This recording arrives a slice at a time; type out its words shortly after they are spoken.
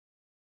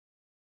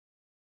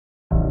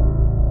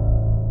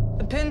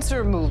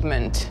pincer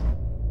movement.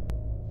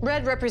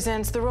 Red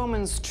represents the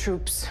Romans'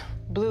 troops,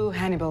 blue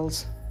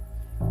Hannibal's.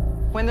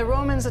 When the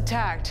Romans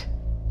attacked,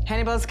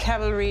 Hannibal's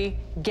cavalry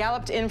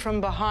galloped in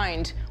from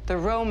behind. The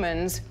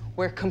Romans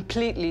were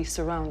completely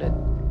surrounded.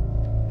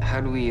 How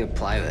do we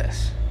apply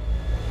this?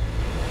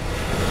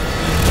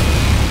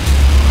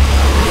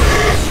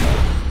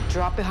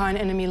 Drop behind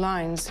enemy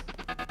lines.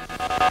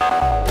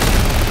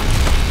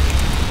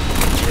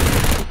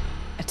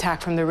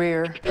 Attack from the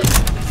rear.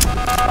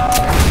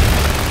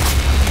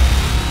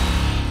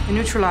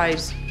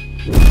 Neutralize.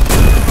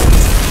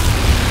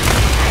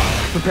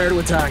 Prepare to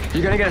attack.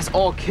 You're gonna get us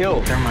all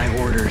killed. They're my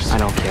orders. I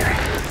don't care.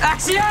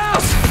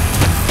 Axios!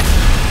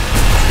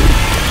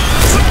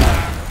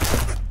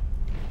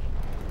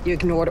 You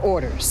ignored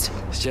orders.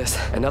 It's just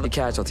another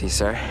casualty,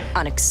 sir.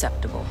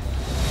 Unacceptable.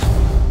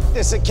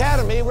 This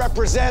academy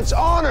represents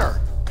honor,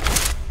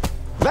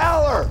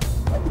 valor,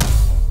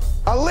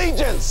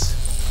 allegiance.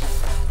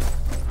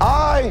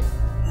 I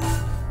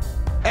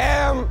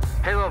am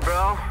Hey, little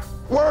bro.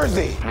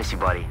 worthy. Miss you,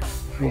 buddy.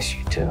 Miss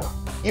you too.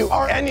 You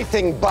are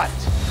anything but.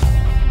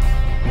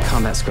 My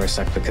combat scores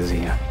suck because of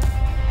you.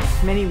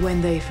 Many,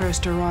 when they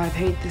first arrive,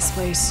 hate this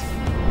place.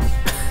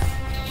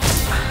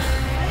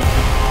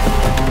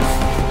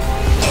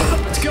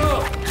 Let's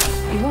go!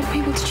 You want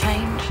people to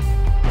change,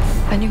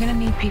 then you're gonna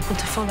need people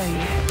to follow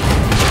you.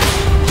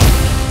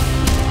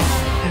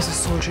 There's a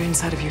soldier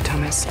inside of you,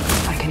 Thomas.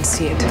 I can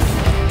see it.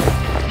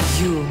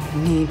 You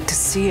need to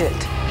see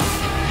it.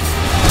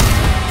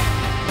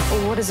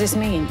 What does this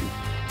mean?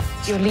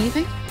 You're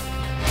leaving?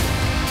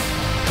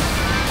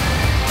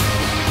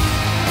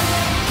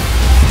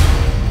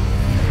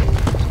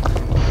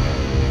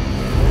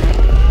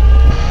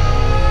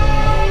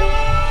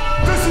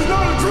 This is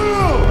not a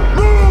drill!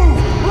 Move!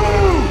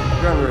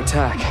 Move! You're under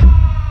attack.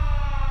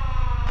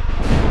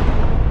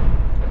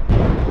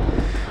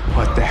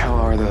 What the hell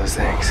are those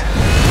things?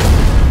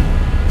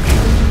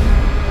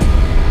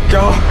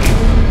 Go!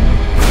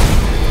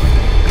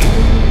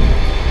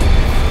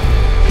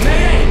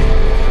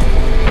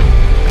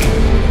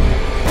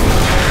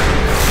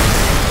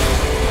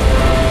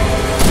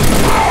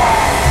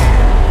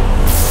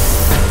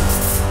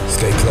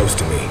 Stay close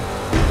to me.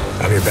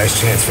 I'm your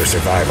best chance for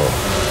survival.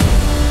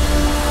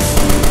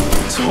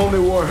 It's a whole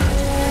new war.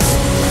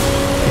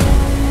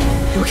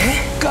 You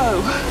okay?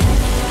 Go!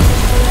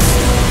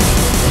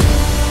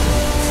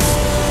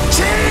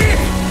 Chief!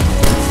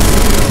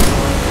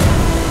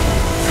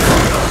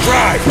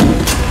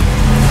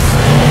 Drive!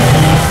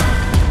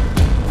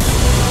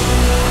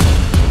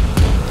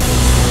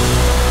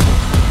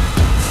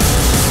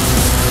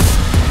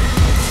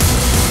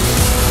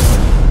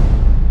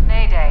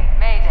 Mayday,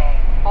 Mayday.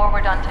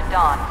 Forward unto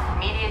dawn.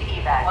 Immediate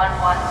evac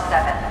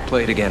 117.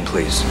 Play it again,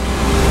 please.